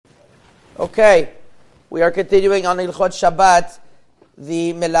Okay, we are continuing on Hilchot Shabbat.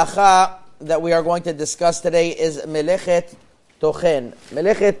 The melacha that we are going to discuss today is melechet tochen.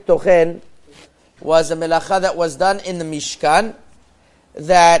 Melechet tochen was a melacha that was done in the Mishkan,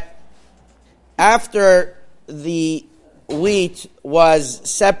 that after the wheat was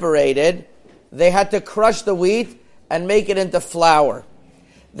separated, they had to crush the wheat and make it into flour.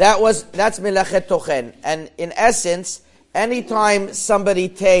 That's melechet tochen. And in essence, anytime somebody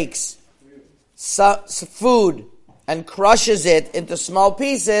takes food and crushes it into small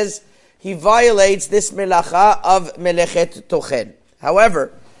pieces, he violates this melacha of melechet tochen.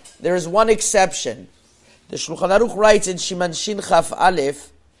 However, there is one exception. The Shulchan Aruch writes in Shiman Shin Chaf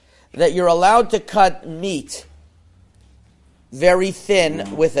Aleph that you're allowed to cut meat very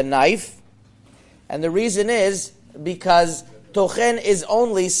thin with a knife, and the reason is because tochen is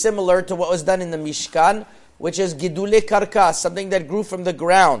only similar to what was done in the Mishkan, which is gidule karka, something that grew from the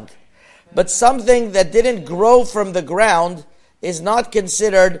ground. But something that didn't grow from the ground is not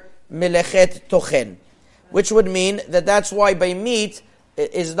considered melechet tochen, which would mean that that's why by meat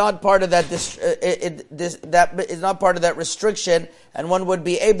it is not part of that is not part of that restriction, and one would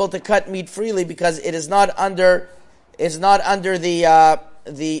be able to cut meat freely because it is not under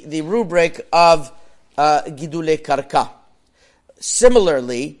the rubric of gidule karka.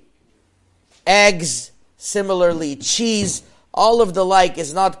 Similarly, eggs, similarly cheese, all of the like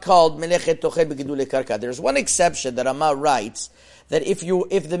is not called melechet tochen b'gidule karka. There's one exception that Rama writes, that if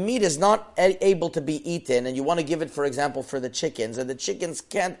the meat is not able to be eaten, and you want to give it, for example, for the chickens, and the chickens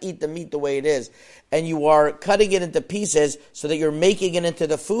can't eat the meat the way it is, and you are cutting it into pieces so that you're making it into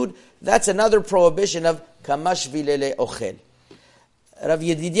the food, that's another prohibition of kamash vilele ochel. Rav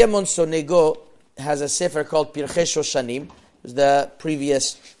Yedidia Monsonego has a sefer called Pirchei Shoshanim, who's the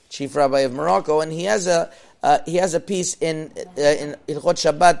previous chief rabbi of Morocco, and he has a piece in Hilchot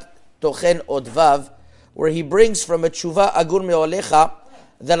Shabbat Tochen Odvav, where he brings from a tshuva agur me'olecha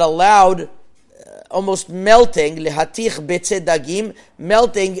that allowed almost melting lehatich betze dagim,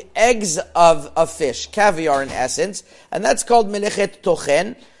 melting eggs of fish, caviar in essence, and that's called melechet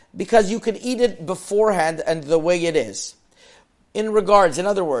tochen because you can eat it beforehand and the way it is. In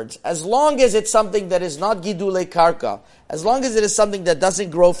other words, as long as it's something that is not gidule karka, as long as it is something that doesn't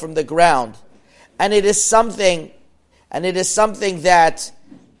grow from the ground, and it is something that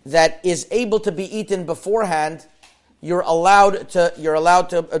is able to be eaten beforehand, you're allowed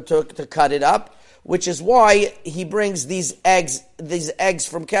to cut it up, which is why he brings these eggs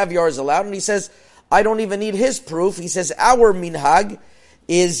from caviar is allowed, and he says, I don't even need his proof. He says our minhag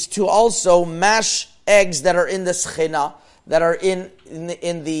is to also mash eggs that are in the schena, that are in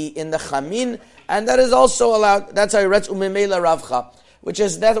the chamin, and that is also allowed. That's how he writes umemela ravcha, which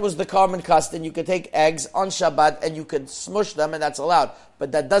is that was the common custom. You could take eggs on Shabbat and you could smush them, and that's allowed.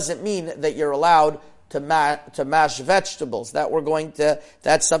 But that doesn't mean that you're allowed to mash vegetables.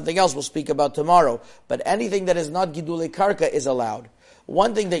 That's something else we'll speak about tomorrow. But anything that is not gidule karka is allowed.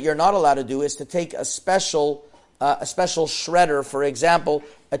 One thing that you're not allowed to do is to take a special shredder, for example,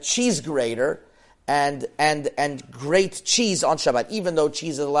 a cheese grater, and grate cheese on Shabbat, even though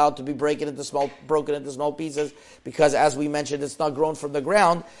cheese is allowed to be broken into small pieces, because as we mentioned, it's not grown from the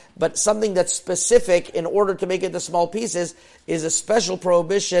ground. But something that's specific in order to make it into small pieces is a special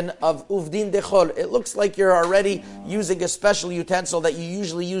prohibition of uvdin dechol. It looks like you're already using a special utensil that you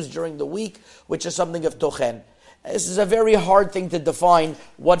usually use during the week, which is something of tochen. This is a very hard thing to define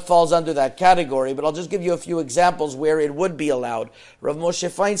what falls under that category, but I'll just give you a few examples where it would be allowed. Rav Moshe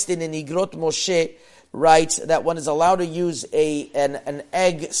Feinstein in Igrot Moshe writes that one is allowed to use an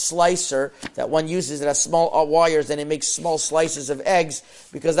egg slicer that one uses. It has small wires and it makes small slices of eggs,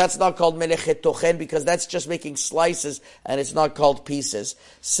 because that's not called melechet tochen, because that's just making slices and it's not called pieces.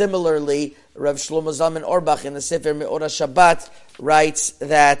 Similarly, Rav Shlomo Zalman Auerbach in the Sefer Me'ora Shabbat writes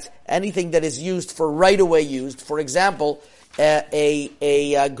that anything that is used for right away used, for example,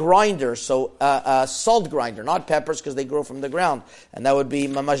 a grinder, so a salt grinder, not peppers because they grow from the ground, and that would be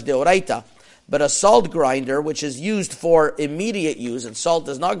mamash deoraita. But a salt grinder, which is used for immediate use, and salt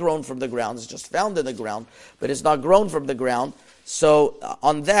is not grown from the ground, it's just found in the ground, but it's not grown from the ground. So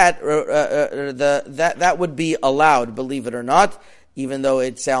on that, that would be allowed, believe it or not, even though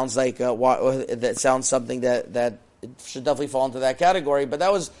it sounds like that sounds something that it should definitely fall into that category. But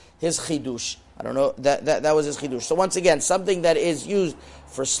that was his chidush. I don't know, that was his chidush. So once again, something that is used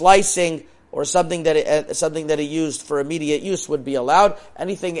for slicing, or something that he used for immediate use would be allowed.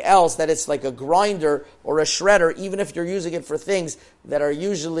 Anything else that it's like a grinder or a shredder, even if you're using it for things that are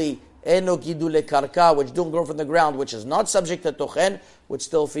usually eno gidule karka, which don't grow from the ground, which is not subject to tochen, would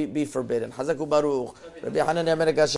still be forbidden. Hazaku baruch. Rabbi Hanan